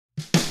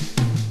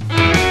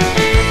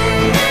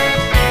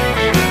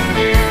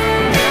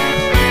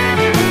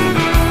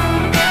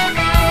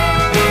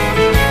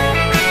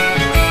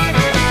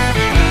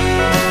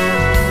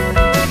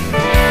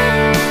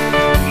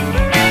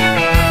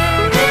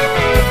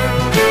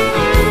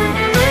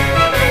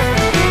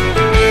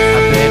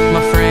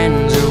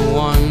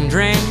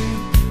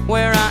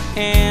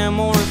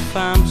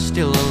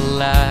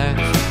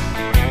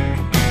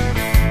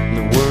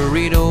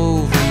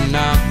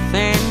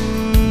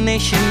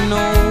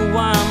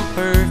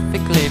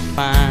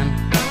fine.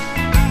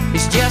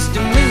 It's just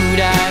a mood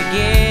I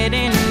get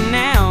in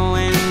now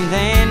and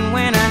then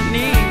when I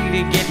need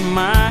to get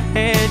my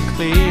head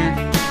cleared.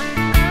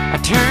 I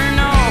turn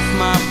off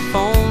my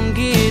phone,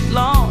 get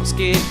lost,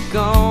 get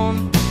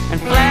gone, and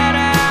flat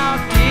out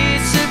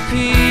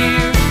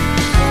disappear.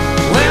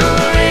 Well,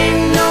 there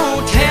ain't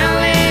no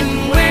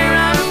telling where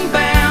I'm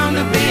bound,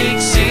 a big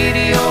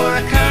city or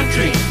a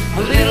country,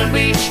 a little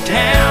beach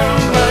town,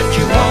 but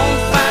you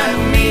won't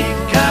find me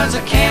 'cause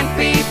I can't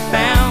be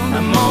found.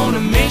 I'm on a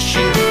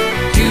mission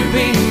to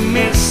be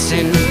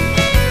missing.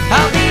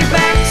 I'll be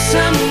back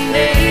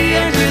someday,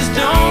 I just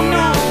don't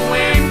know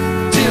when.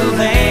 Till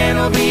then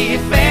I'll be a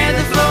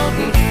feather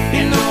floating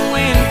in the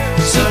wind.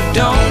 So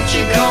don't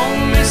you go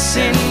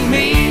missing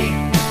me,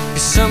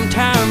 'cause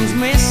sometimes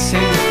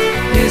missing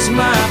is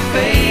my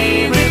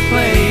favorite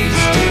place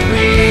to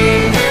be.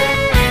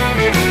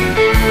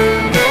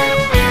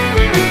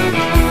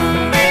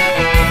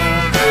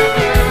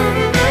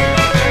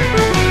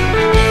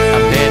 I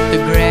bet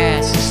the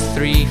grass is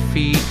 3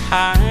 feet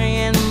high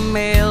and the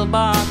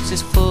mailbox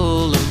is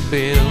full of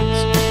bills.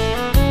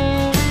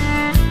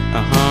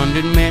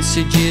 100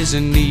 messages I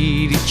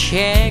need to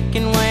check,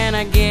 and when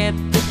I get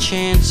the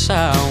chance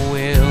I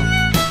will.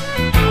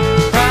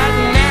 Right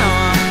now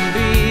I'm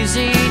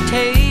busy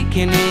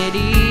taking it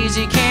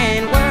easy,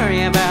 can't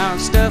worry about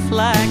stuff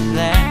like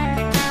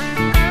that.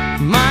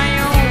 My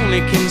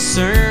only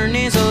concern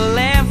is a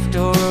left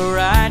or a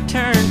right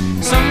turn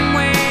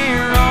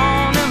somewhere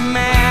on a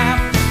map.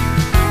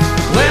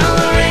 Well,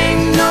 there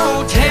ain't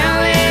no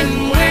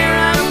telling where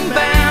I'm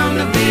bound,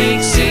 a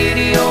big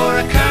city or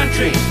a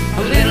country,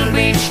 a little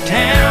beach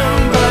town,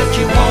 but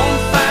you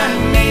won't find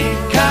me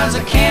 'cause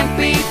I can't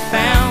be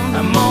found.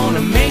 I'm on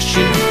a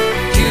mission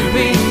to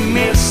be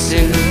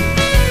missing.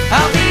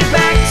 I'll be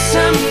back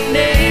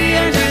someday,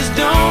 I just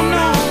don't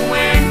know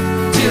when.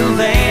 Till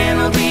then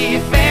I'll be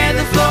a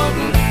feather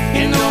floating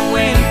in the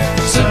wind.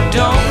 So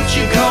don't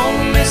you go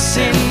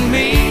missing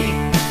me,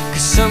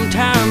 'cause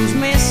sometimes